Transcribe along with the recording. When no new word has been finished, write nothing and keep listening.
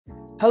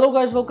Hello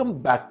guys, welcome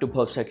back to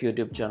bhavsec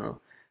YouTube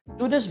channel.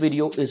 Today's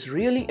video is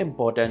really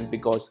important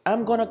because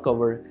I'm gonna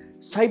cover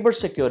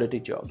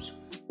cybersecurity jobs.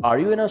 Are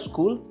you in a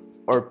school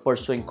or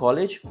pursuing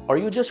college or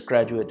you just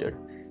graduated?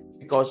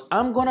 Because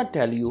I'm gonna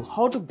tell you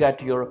how to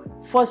get your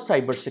first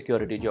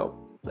cybersecurity job.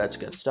 Let's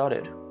get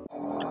started.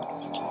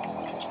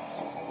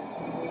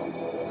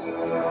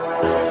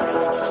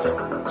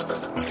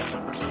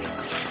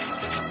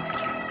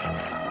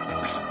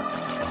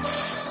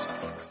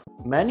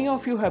 Many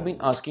of you have been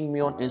asking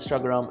me on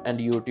Instagram and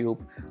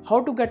YouTube how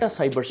to get a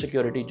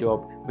cybersecurity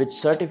job, which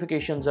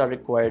certifications are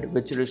required,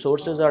 which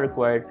resources are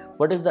required,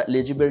 what is the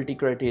eligibility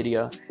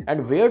criteria,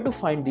 and where to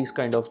find these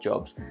kind of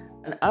jobs.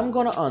 And I'm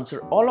gonna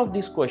answer all of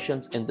these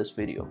questions in this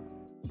video.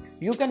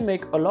 You can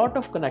make a lot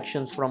of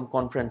connections from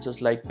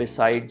conferences like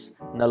Besides,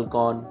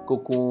 Nullcon,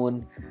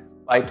 Cocoon,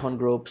 Python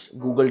groups,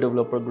 Google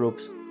developer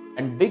groups,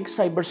 and big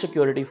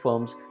cybersecurity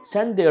firms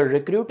send their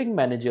recruiting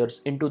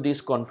managers into these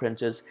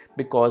conferences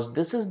because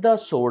this is the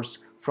source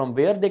from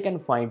where they can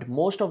find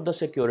most of the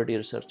security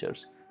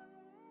researchers.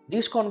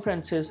 These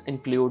conferences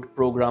include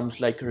programs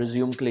like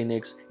resume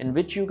clinics in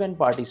which you can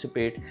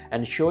participate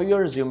and show your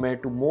resume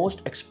to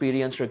most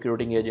experienced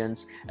recruiting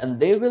agents, and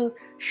they will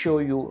show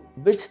you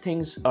which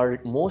things are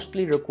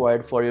mostly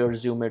required for your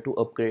resume to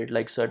upgrade,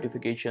 like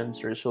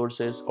certifications,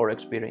 resources, or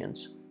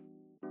experience.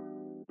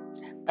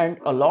 And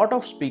a lot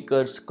of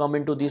speakers come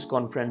into these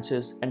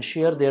conferences and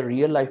share their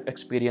real life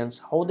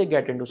experience, how they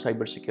get into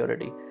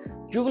cybersecurity.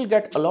 You will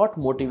get a lot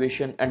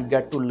motivation and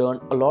get to learn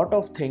a lot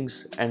of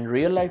things and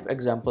real life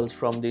examples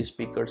from these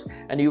speakers,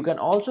 and you can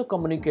also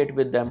communicate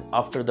with them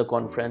after the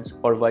conference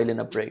or while in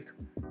a break.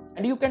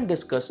 And you can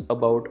discuss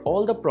about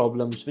all the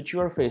problems which you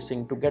are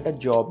facing to get a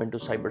job into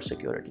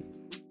cybersecurity.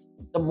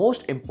 The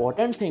most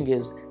important thing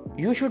is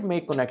you should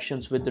make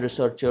connections with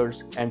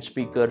researchers and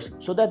speakers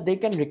so that they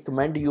can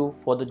recommend you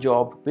for the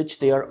job which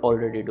they are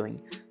already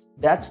doing.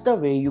 That's the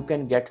way you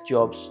can get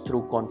jobs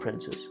through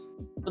conferences.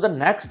 So the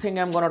next thing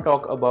I'm going to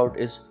talk about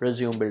is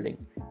resume building.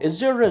 Is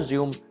your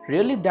resume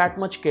really that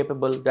much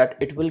capable that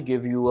it will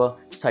give you a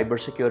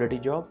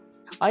cybersecurity job?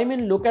 I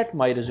mean, look at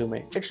my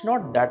resume. It's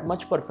not that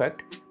much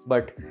perfect,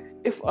 but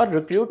if a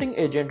recruiting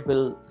agent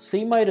will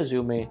see my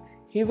resume,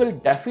 he will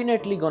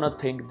definitely gonna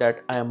think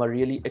that I am a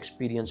really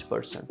experienced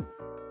person.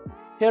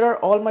 Here are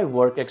all my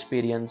work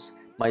experience,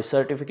 my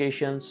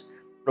certifications,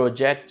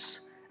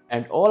 projects,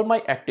 and all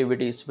my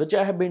activities which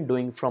I have been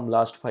doing from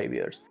last 5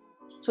 years.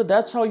 So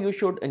that's how you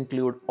should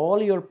include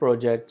all your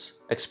projects,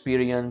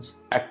 experience,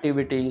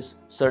 activities,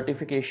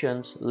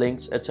 certifications,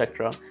 links,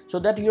 etc. so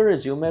that your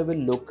resume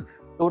will look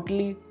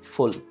totally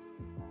full.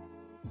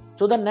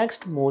 So the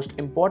next most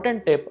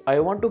important tip I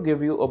want to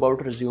give you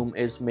about resume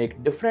is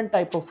make different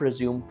type of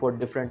resume for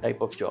different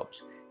type of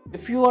jobs.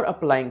 If you are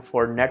applying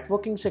for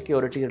networking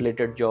security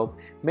related job,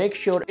 make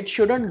sure it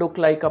shouldn't look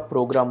like a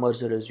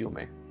programmer's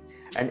resume.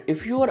 And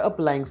if you are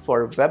applying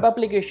for web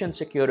application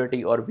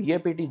security or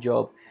VAPT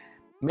job,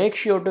 make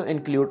sure to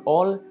include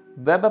all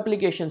web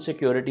application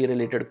security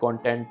related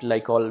content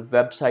like all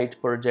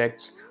website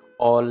projects,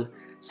 all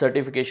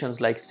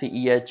certifications like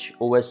CEH,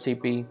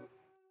 OSCP.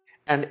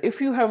 And if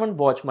you haven't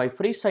watched my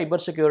free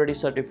cybersecurity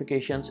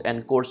certifications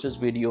and courses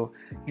video,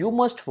 you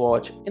must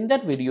watch. In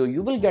that video,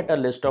 you will get a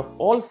list of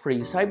all free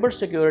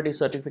cybersecurity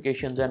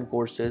certifications and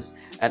courses,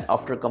 and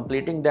after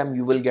completing them,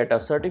 you will get a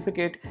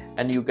certificate,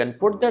 and you can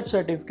put that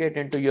certificate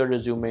into your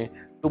resume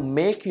to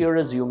make your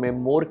resume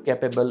more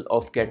capable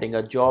of getting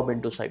a job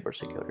into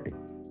cybersecurity.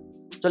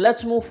 So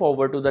let's move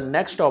forward to the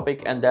next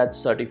topic, and that's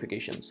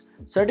certifications.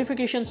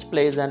 Certifications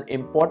plays an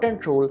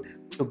important role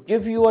to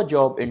give you a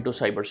job into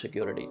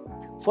cybersecurity.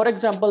 For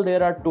example,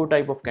 there are two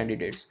types of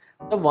candidates.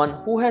 The one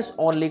who has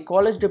only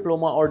college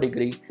diploma or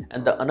degree,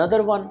 and the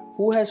another one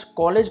who has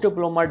college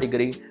diploma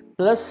degree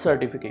plus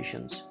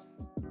certifications.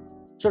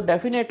 So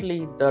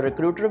definitely the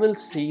recruiter will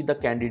see the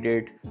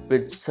candidate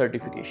with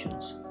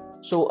certifications.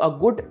 So a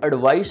good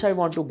advice I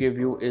want to give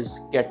you is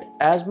get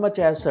as much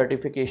as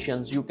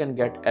certifications you can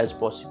get as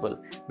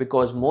possible,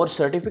 because more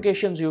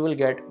certifications you will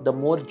get, the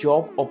more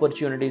job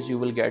opportunities you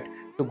will get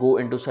to go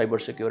into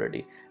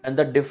cybersecurity, and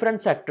the different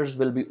sectors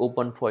will be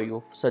open for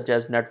you, such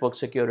as network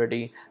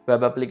security,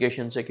 web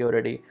application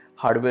security,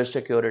 hardware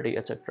security,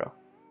 etc.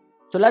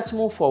 So let's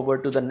move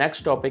forward to the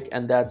next topic,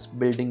 and that's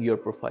building your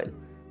profile.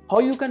 How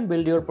you can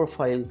build your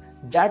profile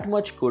that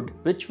much good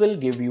which will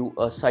give you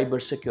a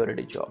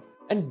cybersecurity job.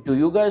 And do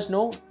you guys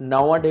know,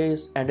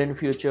 nowadays and in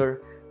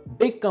future,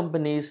 big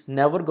companies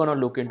never gonna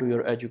look into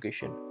your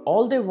education.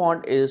 All they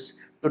want is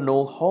to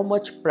know how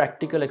much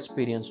practical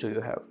experience do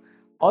you have,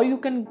 or you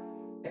can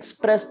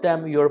express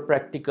them your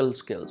practical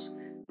skills.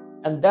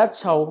 And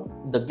that's how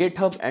the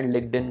GitHub and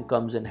LinkedIn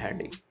comes in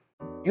handy.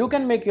 You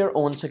can make your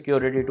own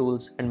security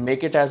tools and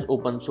make it as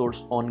open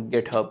source on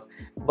GitHub.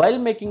 While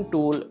making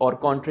tool or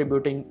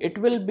contributing, it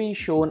will be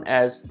shown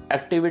as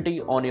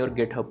activity on your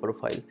GitHub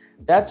profile.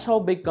 That's how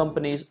big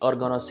companies are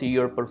gonna see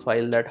your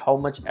profile, that how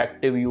much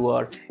active you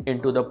are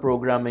into the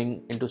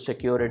programming, into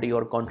security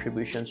or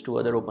contributions to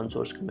other open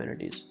source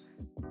communities.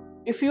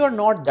 If you are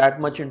not that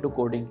much into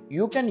coding,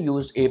 you can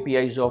use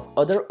APIs of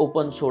other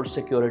open source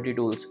security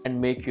tools and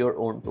make your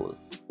own tool.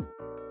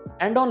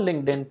 And on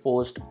LinkedIn,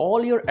 post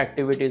all your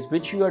activities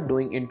which you are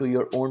doing into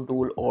your own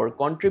tool or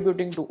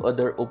contributing to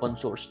other open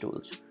source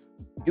tools.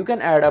 You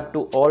can add up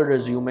to all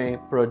resume,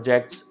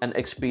 projects and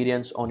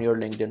experience on your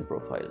LinkedIn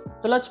profile.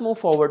 So let's move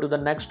forward to the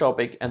next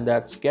topic, and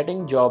that's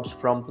getting jobs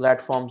from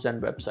platforms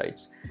and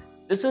websites.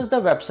 This is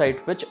the website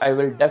which I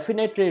will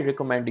definitely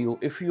recommend you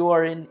if you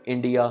are in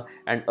India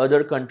and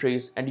other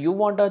countries and you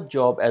want a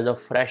job as a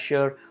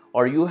fresher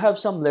or you have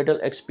some little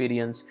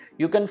experience.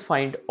 You can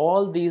find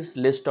all these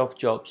list of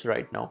jobs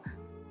right now.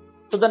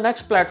 So the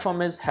next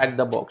platform is Hack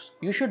the Box.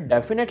 You should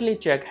definitely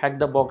check Hack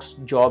the Box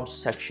jobs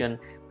section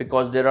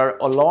because there are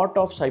a lot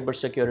of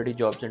cybersecurity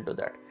jobs into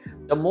that.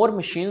 The more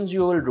machines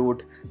you will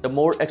root, the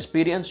more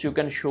experience you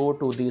can show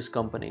to these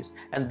companies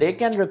and they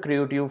can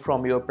recruit you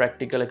from your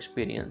practical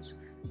experience.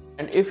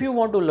 And if you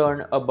want to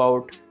learn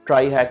about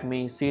Try Hack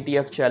Me,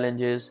 CTF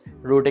challenges,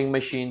 routing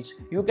machines,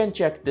 you can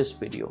check this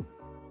video.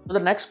 So the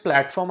next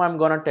platform I'm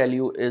gonna tell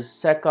you is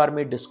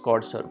SecArmy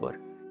Discord server.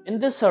 In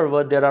this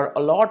server, there are a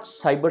lot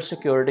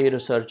cybersecurity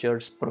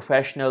researchers,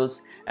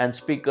 professionals, and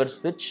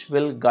speakers which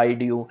will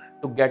guide you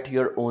to get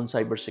your own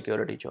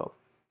cybersecurity job.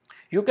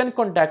 You can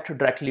contact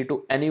directly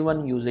to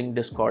anyone using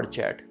Discord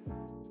chat.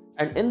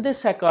 And in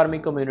this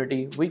SecArmy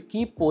community, we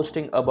keep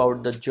posting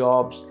about the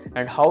jobs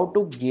and how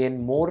to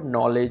gain more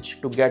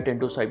knowledge to get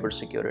into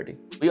cybersecurity.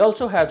 We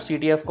also have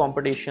CTF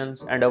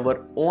competitions and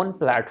our own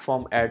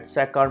platform at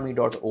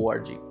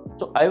secarmy.org.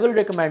 So I will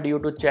recommend you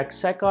to check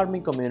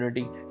SecArmy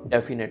community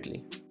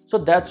definitely. So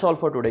that's all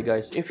for today,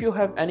 guys. If you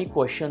have any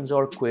questions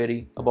or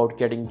query about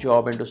getting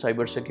job into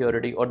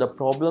cybersecurity or the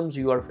problems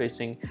you are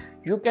facing,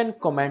 you can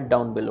comment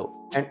down below.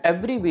 And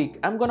every week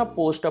I'm gonna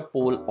post a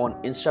poll on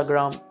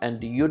Instagram and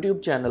the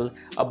YouTube channel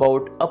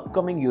about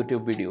upcoming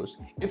YouTube videos.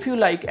 If you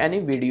like any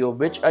video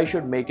which I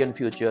should make in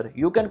future,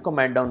 you can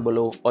comment down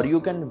below or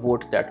you can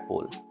vote that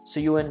poll.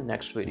 See you in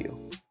next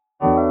video.